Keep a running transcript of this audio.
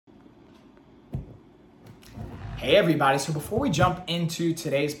Hey everybody, so before we jump into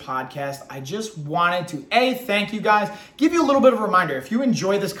today's podcast, I just wanted to thank you guys, give you a little bit of a reminder. If you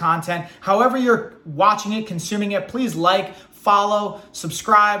enjoy this content, however you're watching it, consuming it, please like, follow,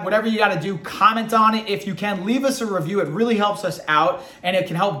 subscribe, whatever you got to do, comment on it. If you can, leave us a review. It really helps us out and it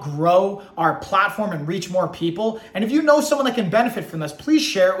can help grow our platform and reach more people. And if you know someone that can benefit from this, please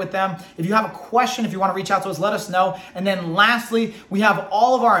share it with them. If you have a question, if you want to reach out to us, let us know. And then lastly, we have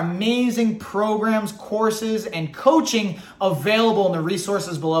all of our amazing programs, courses, and coaching available in the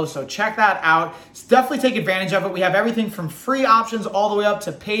resources below. So check that out. Definitely take advantage of it. We have everything from free options all the way up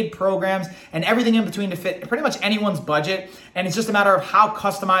to paid programs and everything in between to fit pretty much anyone's budget. And it's just a matter of how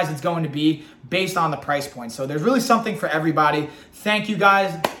customized it's going to be based on the price point. So there's really something for everybody. Thank you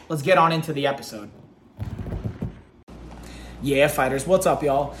guys. Let's get on into the episode. Yeah, fighters, what's up,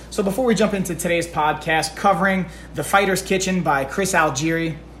 y'all? So before we jump into today's podcast, covering The Fighter's Kitchen by Chris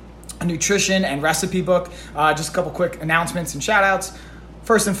Algieri, a nutrition and recipe book, just a couple quick announcements and shout outs.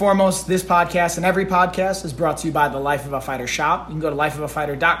 First and foremost, this podcast and every podcast is brought to you by the Life of a Fighter shop. You can go to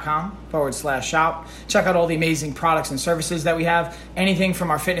lifeofafighter.com/shop. Check out all the amazing products and services that we have. Anything from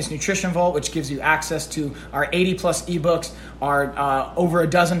our fitness nutrition vault, which gives you access to our 80 plus ebooks, our over a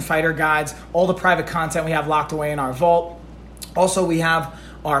dozen fighter guides, all the private content we have locked away in our vault. Also, we have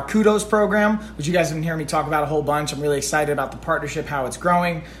our Kudos program, which you guys have been hearing me talk about a whole bunch. I'm really excited about the partnership, how it's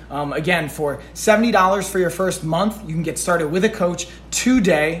growing. Again, for $70 for your first month, you can get started with a coach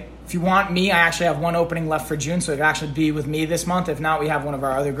today. If you want me, I actually have one opening left for June, so it can actually be with me this month. If not, we have one of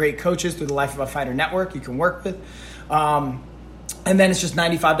our other great coaches through the Life of a Fighter network you can work with. And then it's just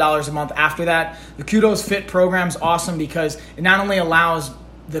 $95 a month after that. The Kudos Fit program is awesome because it not only allows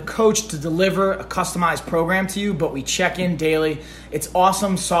the coach to deliver a customized program to you, but we check in daily. It's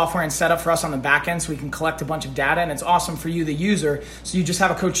awesome software and setup for us on the back end so we can collect a bunch of data, and it's awesome for you, the user, so you just have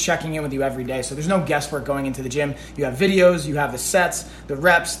a coach checking in with you every day. So there's no guesswork going into the gym. You have videos, you have the sets, the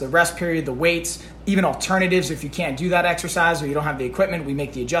reps, the rest period, the weights, even alternatives if you can't do that exercise or you don't have the equipment, we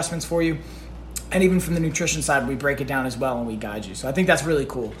make the adjustments for you. And even from the nutrition side, we break it down as well and we guide you. So I think that's really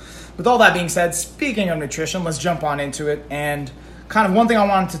cool. With all that being said, speaking of nutrition, let's jump on into it. And kind of one thing I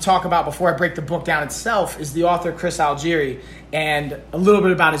wanted to talk about before I break the book down itself is the author Chris Algieri and a little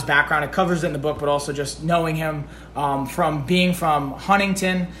bit about his background. It covers it in the book, but also just knowing him from being from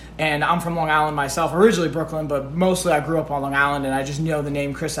Huntington, and I'm from Long Island myself, originally Brooklyn, but mostly I grew up on Long Island, and I just know the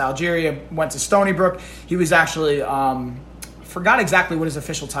name Chris Algieri. I went to Stony Brook. He was actually forgot exactly what his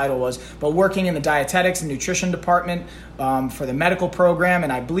official title was, but working in the dietetics and nutrition department for the medical program,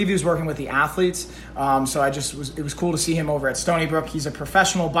 and I believe he was working with the athletes. So it was cool to see him over at Stony Brook. He's a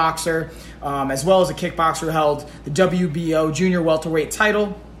professional boxer, as well as a kickboxer who held the WBO junior welterweight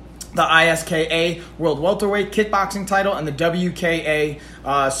title, the ISKA World Welterweight Kickboxing title, and the WKA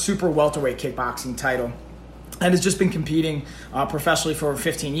Super Welterweight Kickboxing title. And has just been competing professionally for over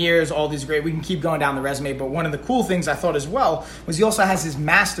 15 years, all these great, we can keep going down the resume, but one of the cool things I thought as well was he also has his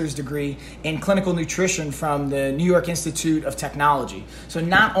master's degree in clinical nutrition from the New York Institute of Technology. So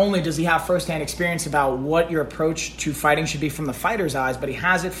not only does he have firsthand experience about what your approach to fighting should be from the fighter's eyes, but he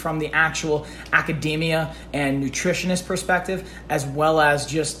has it from the actual academia and nutritionist perspective, as well as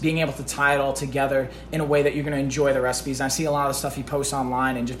just being able to tie it all together in a way that you're going to enjoy the recipes. And I see a lot of the stuff he posts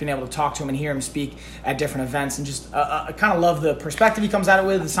online, and just being able to talk to him and hear him speak at different events. And just I kind of love the perspective he comes at it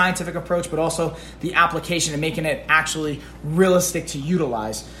with, the scientific approach, but also the application and making it actually realistic to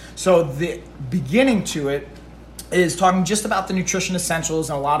utilize. So the beginning to it is talking just about the nutrition essentials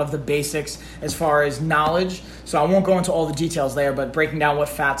and a lot of the basics as far as knowledge. So I won't go into all the details there, but breaking down what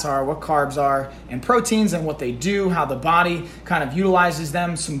fats are, what carbs are, and proteins and what they do, how the body kind of utilizes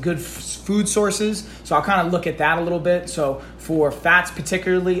them, some good food sources. So I'll kind of look at that a little bit. So for fats,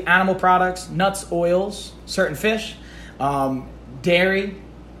 particularly animal products, nuts, oils, certain fish, dairy,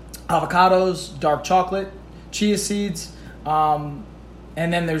 avocados, dark chocolate, chia seeds,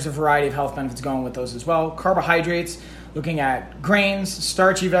 and then there's a variety of health benefits going with those as well. Carbohydrates, looking at grains,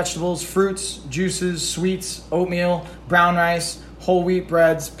 starchy vegetables, fruits, juices, sweets, oatmeal, brown rice, whole wheat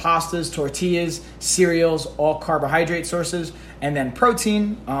breads, pastas, tortillas, cereals, all carbohydrate sources. And then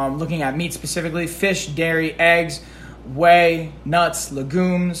protein, looking at meat specifically, fish, dairy, eggs, whey, nuts,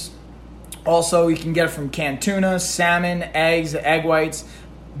 legumes. Also, you can get it from canned tuna, salmon, eggs, egg whites,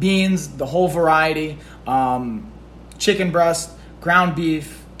 beans, the whole variety, chicken breast, ground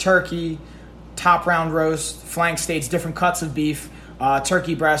beef, turkey, top round roast, flank steaks, different cuts of beef,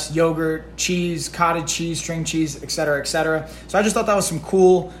 turkey breast, yogurt, cheese, cottage cheese, string cheese, et cetera, et cetera. So I just thought that was some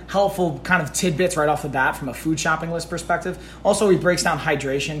cool, helpful kind of tidbits right off the bat from a food shopping list perspective. Also, he breaks down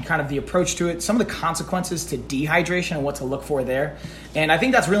hydration, kind of the approach to it, some of the consequences to dehydration and what to look for there. And I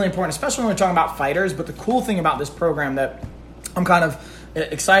think that's really important, especially when we're talking about fighters. But the cool thing about this program that I'm kind of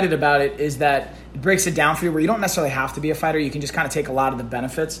excited about it is that it breaks it down for you where you don't necessarily have to be a fighter. You can just kind of take a lot of the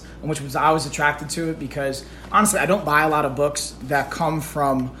benefits, which was I was attracted to it because honestly, I don't buy a lot of books that come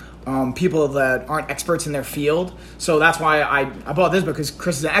from people that aren't experts in their field. So that's why I bought this book, because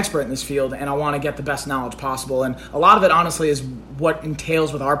Chris is an expert in this field and I want to get the best knowledge possible. And a lot of it honestly is what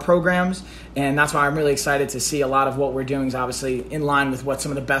entails with our programs. And that's why I'm really excited to see a lot of what we're doing is obviously in line with what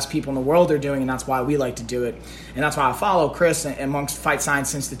some of the best people in the world are doing. And that's why we like to do it. And that's why I follow Chris amongst Fight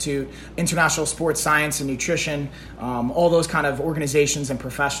Science Institute, International Sports Science and Nutrition, all those kind of organizations and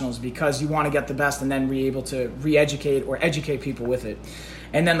professionals, because you want to get the best and then be able to re-educate or educate people with it.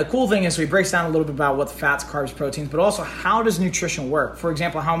 And then the cool thing is, so he breaks down a little bit about what the fats, carbs, proteins, but also how does nutrition work? For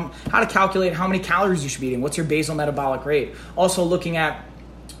example, how to calculate how many calories you should be eating. What's your basal metabolic rate? Also looking at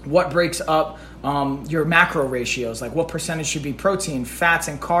what breaks up your macro ratios, like what percentage should be protein, fats,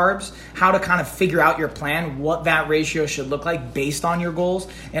 and carbs, how to kind of figure out your plan, what that ratio should look like based on your goals.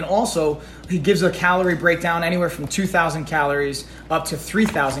 And also, he gives a calorie breakdown anywhere from 2,000 calories up to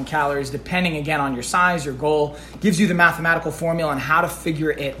 3,000 calories, depending, again, on your size, your goal, gives you the mathematical formula on how to figure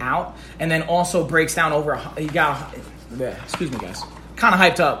it out, and then also breaks down excuse me, guys, kind of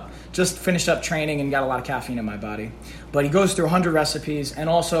hyped up. Just finished up training and got a lot of caffeine in my body. But he goes through 100 recipes and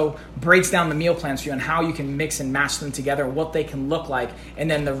also breaks down the meal plans for you and how you can mix and match them together, what they can look like, and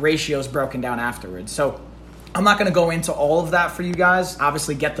then the ratios broken down afterwards. So I'm not going to go into all of that for you guys.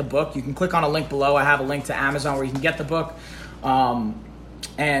 Obviously, get the book. You can click on a link below. I have a link to Amazon where you can get the book.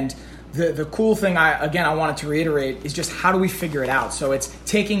 And the cool thing, I wanted to reiterate, is just how do we figure it out? So it's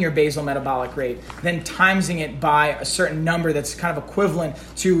taking your basal metabolic rate, then timesing it by a certain number that's kind of equivalent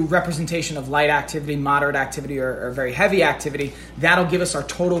to representation of light activity, moderate activity, or very heavy activity. That'll give us our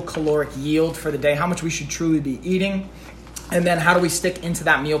total caloric yield for the day, how much we should truly be eating. And then how do we stick into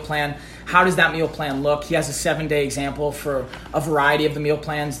that meal plan? How does that meal plan look? He has a 7-day example for a variety of the meal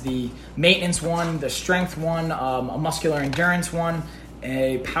plans, the maintenance one, the strength one, a muscular endurance one,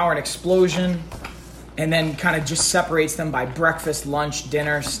 a power and explosion, and then kind of just separates them by breakfast, lunch,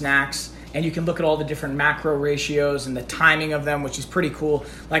 dinner, snacks. And you can look at all the different macro ratios and the timing of them, which is pretty cool.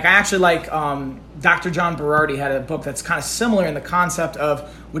 Like I actually like Dr. John Berardi had a book that's kind of similar in the concept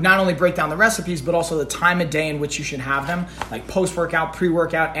of would not only break down the recipes, but also the time of day in which you should have them, like post-workout,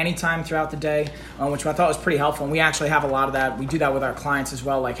 pre-workout, anytime throughout the day, which I thought was pretty helpful. And we actually have a lot of that. We do that with our clients as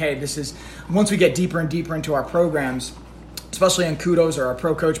well. Like, hey, this is, once we get deeper and deeper into our programs, especially in Kudos or our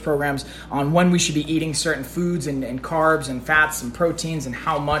Pro Coach programs, on when we should be eating certain foods and carbs and fats and proteins and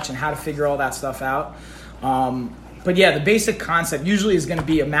how much and how to figure all that stuff out. But yeah, the basic concept usually is going to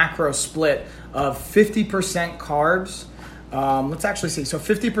be a macro split of 50% carbs. Let's actually see. So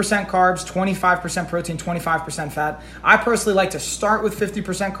 50% carbs, 25% protein, 25% fat. I personally like to start with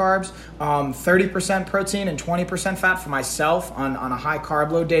 50% carbs, 30% protein, and 20% fat for myself on a high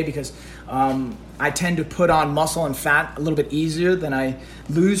carb load day, because I tend to put on muscle and fat a little bit easier than I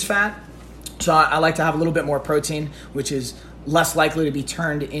lose fat. So I like to have a little bit more protein, which is less likely to be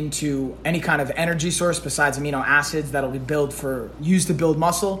turned into any kind of energy source besides amino acids that'll be used to build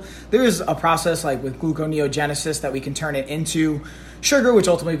muscle. There is a process like with gluconeogenesis that we can turn it into sugar, which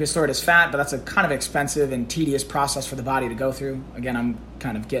ultimately can store it as fat, but that's a kind of expensive and tedious process for the body to go through. Again, I'm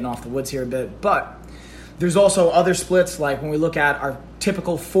kind of getting off the woods here a bit, but there's also other splits, like when we look at our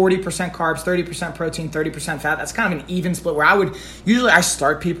typical 40% carbs, 30% protein, 30% fat. That's kind of an even split where I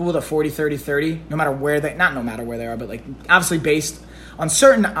start people with a 40-30-30, no matter where they are, but like obviously based on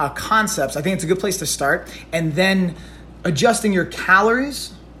certain concepts. I think it's a good place to start, and then adjusting your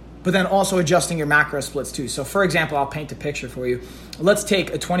calories, but then also adjusting your macro splits too. So for example, I'll paint a picture for you. Let's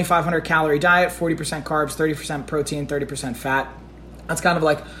take a 2,500 calorie diet, 40% carbs, 30% protein, 30% fat. That's kind of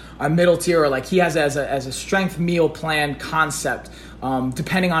like our middle tier, or like he has as a strength meal plan concept,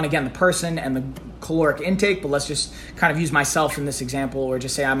 depending on, again, the person and the caloric intake. But let's just kind of use myself in this example, or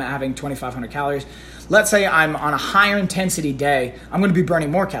just say I'm having 2,500 calories. Let's say I'm on a higher intensity day, I'm going to be burning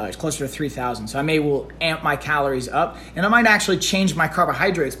more calories, closer to 3,000. So I will amp my calories up, and I might actually change my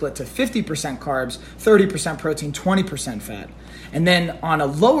carbohydrate split to 50% carbs, 30% protein, 20% fat. And then on a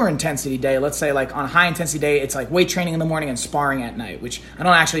lower intensity day, let's say like on a high intensity day, it's like weight training in the morning and sparring at night, which I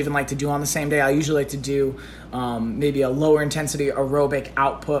don't actually even like to do on the same day. I usually like to do maybe a lower intensity aerobic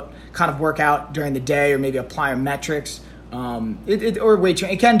output kind of workout during the day, or maybe a plyometrics Or weight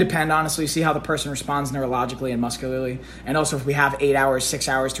training. It can depend, honestly. See how the person responds neurologically and muscularly. And also if we have 8 hours, 6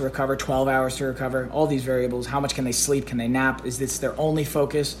 hours to recover, 12 hours to recover, all these variables. How much can they sleep? Can they nap? Is this their only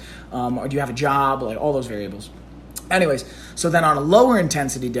focus? Or do you have a job? Like all those variables. Anyways, so then on a lower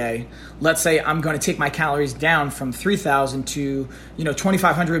intensity day, let's say I'm going to take my calories down from 3,000 to,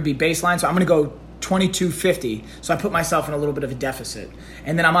 2,500 would be baseline. So I'm going to go 2250. So I put myself in a little bit of a deficit.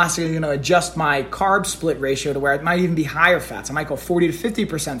 And then I'm also going to adjust my carb split ratio to where it might even be higher fats. I might go 40 to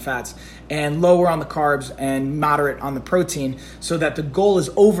 50% fats and lower on the carbs and moderate on the protein, so that the goal is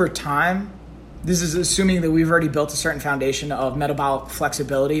over time. This is assuming that we've already built a certain foundation of metabolic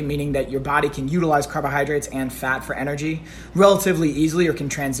flexibility, meaning that your body can utilize carbohydrates and fat for energy relatively easily, or can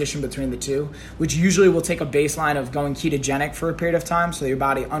transition between the two, which usually will take a baseline of going ketogenic for a period of time so that your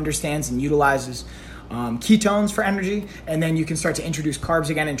body understands and utilizes ketones for energy, and then you can start to introduce carbs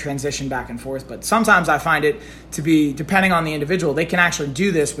again and transition back and forth. But sometimes I find it to be, depending on the individual, they can actually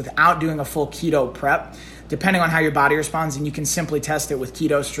do this without doing a full keto prep, depending on how your body responds, and you can simply test it with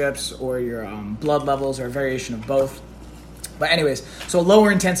keto strips or your blood levels, or a variation of both. But anyways, so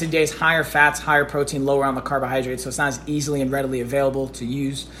lower intensity days, higher fats, higher protein, lower on the carbohydrates, so it's not as easily and readily available to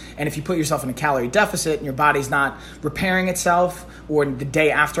use. And if you put yourself in a calorie deficit and your body's not repairing itself, or the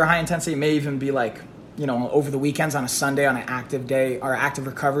day after high intensity, it may even be like, over the weekends on a Sunday on an active day or active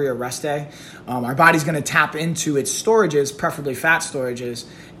recovery or rest day, our body's going to tap into its storages, preferably fat storages,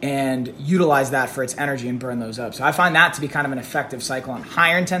 and utilize that for its energy and burn those up. So I find that to be kind of an effective cycle on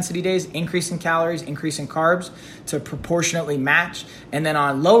higher intensity days, increasing calories, increasing carbs to proportionately match. And then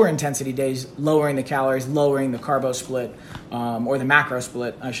on lower intensity days, lowering the calories, lowering the carbo split, or the macro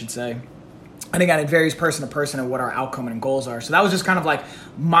split, I should say. And again, it varies person to person and what our outcome and goals are. So that was just kind of like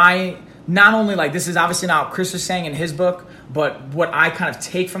not only like, this is obviously not what Chris was saying in his book, but what I kind of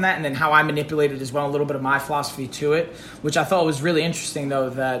take from that, and then how I manipulate it as well, a little bit of my philosophy to it, which I thought was really interesting,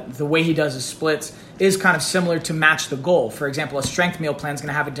 though, that the way he does his splits is kind of similar to match the goal. For example, a strength meal plan is going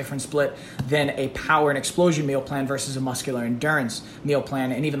to have a different split than a power and explosion meal plan versus a muscular endurance meal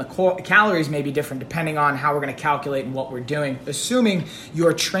plan. And even the calories may be different depending on how we're going to calculate and what we're doing, assuming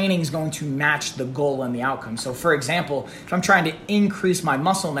your training is going to match the goal and the outcome. So for example, if I'm trying to increase my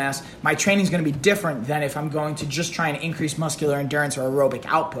muscle mass, my training is going to be different than if I'm going to just try and increase muscular endurance or aerobic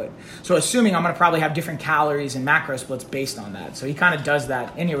output. So assuming I'm going to probably have different calories and macro splits based on that. So he kind of does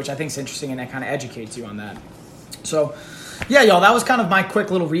that in here, which I think is interesting, and that kind of educates you on that. So yeah, y'all, that was kind of my quick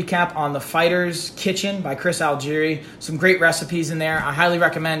little recap on The Fighter's Kitchen by Chris Algieri. Some great recipes in there. I highly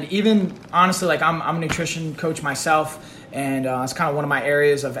recommend, even honestly, like I'm a nutrition coach myself, and it's kind of one of my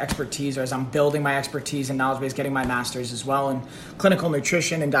areas of expertise, or as I'm building my expertise and knowledge base, getting my master's as well in clinical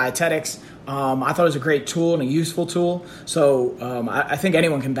nutrition and dietetics. I thought it was a great tool and a useful tool. So I think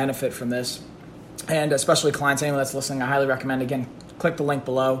anyone can benefit from this, and especially clients, anyone that's listening, I highly recommend. Again, click the link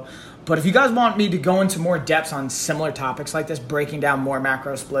below. But if you guys want me to go into more depths on similar topics like this, breaking down more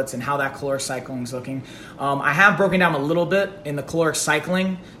macro splits and how that caloric cycling is looking, I have broken down a little bit in the caloric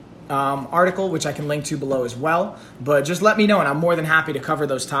cycling article, which I can link to below as well. But just let me know, and I'm more than happy to cover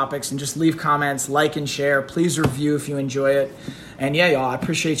those topics. And just leave comments, like and share. Please review if you enjoy it. And yeah, y'all, I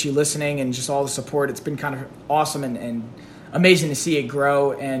appreciate you listening and just all the support. It's been kind of awesome and amazing to see it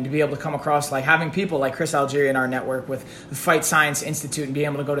grow, and to be able to come across like having people like Chris Algieri in our network with the Fight Science Institute, and being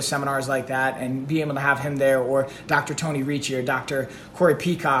able to go to seminars like that and be able to have him there, or Dr. Tony Ricci or Dr. Corey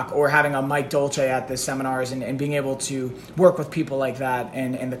Peacock, or having a Mike Dolce at the seminars, and being able to work with people like that,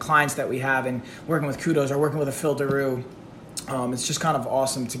 and the clients that we have, and working with Kudos or working with a Phil Daru. It's just kind of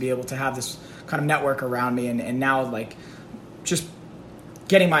awesome to be able to have this kind of network around me, and now like just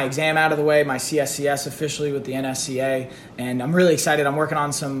getting my exam out of the way, my CSCS officially with the NSCA, and I'm really excited. I'm working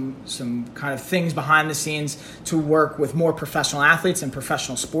on some kind of things behind the scenes to work with more professional athletes and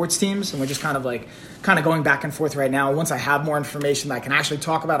professional sports teams, and we're just kind of going back and forth right now. Once I have more information that I can actually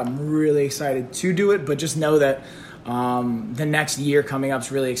talk about, I'm really excited to do it, but just know that the next year coming up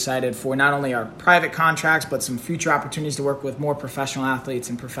is really excited for not only our private contracts, but some future opportunities to work with more professional athletes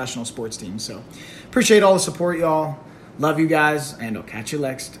and professional sports teams. So appreciate all the support, y'all. Love you guys, and I'll catch you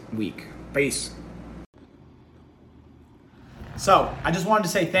next week. Peace. So I just wanted to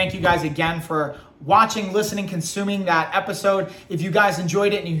say thank you guys again for watching, listening, consuming that episode. If you guys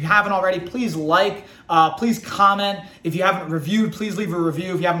enjoyed it and you haven't already, please please comment. If you haven't reviewed, please leave a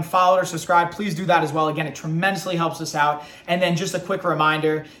review. If you haven't followed or subscribed, please do that as well. Again, it tremendously helps us out. And then just a quick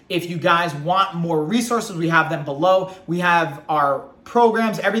reminder, if you guys want more resources, we have them below. We have our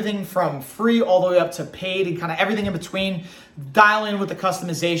programs, everything from free all the way up to paid, and kind of everything in between. Dial in with the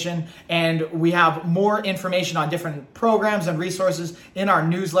customization, and we have more information on different programs and resources in our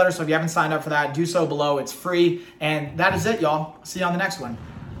newsletter. So if you haven't signed up for that, do so below. It's free. And that is it, y'all. See you on the next one.